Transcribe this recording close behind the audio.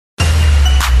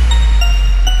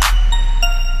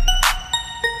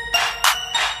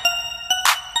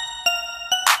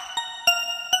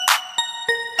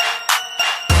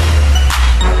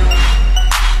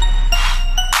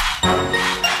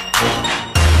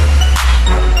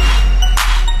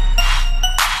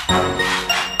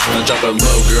it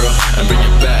low, girl, and bring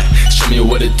it back. Show me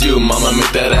what it do, mama,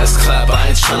 make that ass clap. I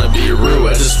ain't tryna be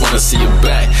rude, I just wanna see you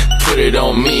back. Put it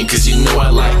on me, cause you know I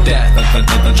like that.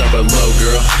 Now drop it low,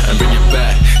 girl, and bring it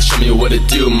back. Show me what it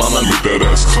do, mama, make that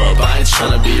ass clap. I ain't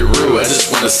tryna be rude, I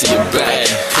just wanna see you back.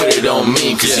 Put it on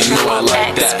me, cause you know I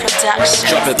like that.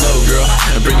 Drop it low, girl,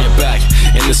 and bring it back.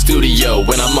 In the studio,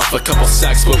 when I'm off a couple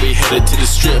sacks, but we headed to the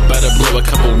strip, better blow a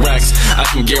couple racks. I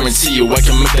can guarantee you I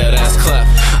can make that ass clap.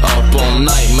 Up all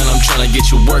night, man, I'm tryna get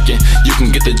you working. You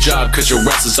can get the job, cause your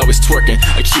ass is always twerking.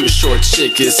 A cute short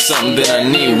chick is something that I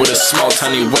need, with a small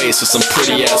tiny waist with some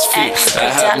pretty ass feet. I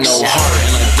have no heart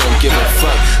and I don't give a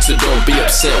fuck, so don't be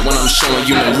upset when I'm showing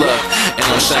you no love. And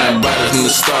I'm shining brighter than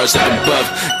the stars up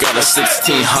above. Got a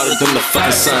 16 hotter than the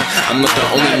fucking sun. I'm not the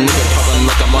only nigga poppin'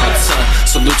 like I'm on a ton.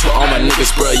 Salute to all my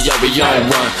niggas, bruh, yeah, we on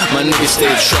one. My niggas stay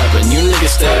trappin', you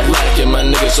niggas stay lacking. My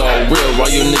niggas all real,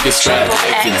 while you niggas try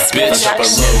acting. Bitch, drop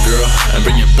it low, girl, and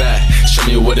bring it back. Show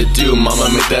me what it do, mama,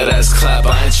 make that ass clap.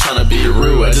 I ain't tryna be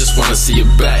rude, I just wanna see you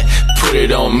back. Put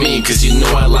it on me, cause you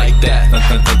know I like that.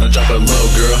 Now drop it low,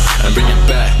 girl, and bring it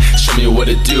back. Show me what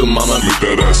it do, mama, make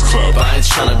that ass clap. I ain't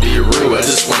tryna be rude, I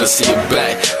just wanna see you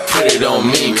back. Put it on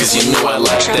me, cause you know I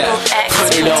like that.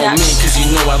 Put it on me, cause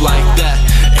you know I like that.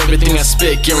 Everything I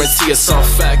spit, guarantee it's all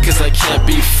fact, cause I can't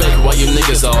be fake while you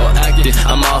niggas all acting.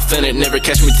 I'm authentic, never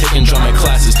catch me taking drama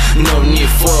classes. No need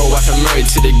for a wife, I'm married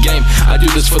to the game. I do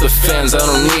this for the fans, I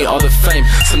don't need all the fame.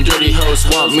 Some dirty hoes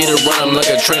want me to run them like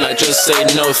a train, I just say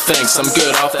no thanks, I'm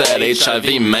good off that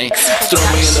HIV, man. Throw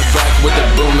me in the back with the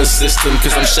boomer system,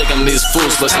 cause I'm shaking these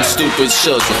fools like some stupid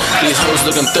children. These hoes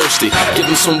looking thirsty, give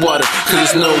them some water, cause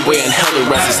there's no way in hell the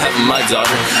rest is having my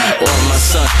daughter or my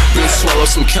son. Please swallow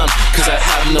some cum, cause I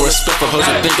have no respect for hoes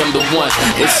who think I'm the one.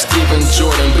 It's Steven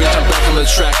Jordan, bitch, I'm back on the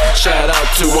track. Shout out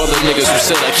to all the niggas who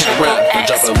said I can't rap. Now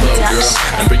drop it low, girl,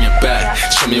 and bring it back.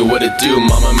 Show me what it do,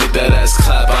 mama, make that ass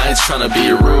clap. I ain't tryna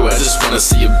be rude, I just wanna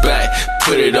see you back.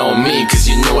 Put it on me, cause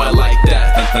you know I like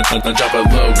that. Now drop it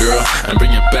low, girl, and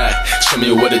bring it back. Show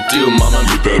me what it do, mama,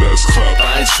 make that ass clap.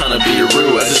 I ain't tryna be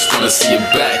rude, I just wanna see you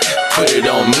back. Put it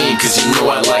on me, cause you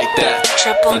know I like that.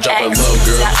 Now drop it low,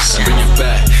 girl, and bring it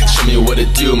back. Show me what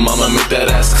it do, mama, make that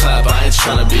ass clap. I ain't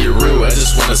tryna be rude, I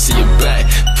just wanna see you back.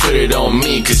 Put it on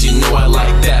me, cause you know I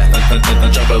like that.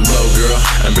 Now drop it low, girl,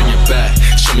 and bring it back.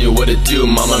 Show me what it do,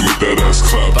 mama, make that ass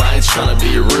clap. I ain't tryna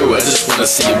be rude, I just wanna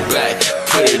see you back.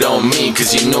 Put it on me,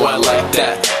 cause you know I like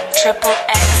that. Triple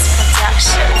X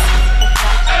Productions.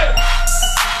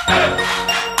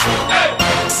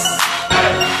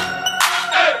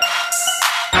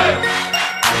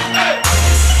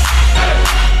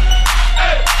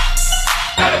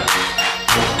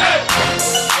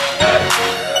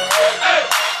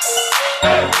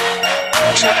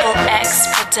 Triple X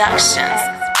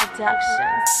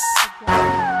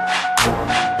Productions.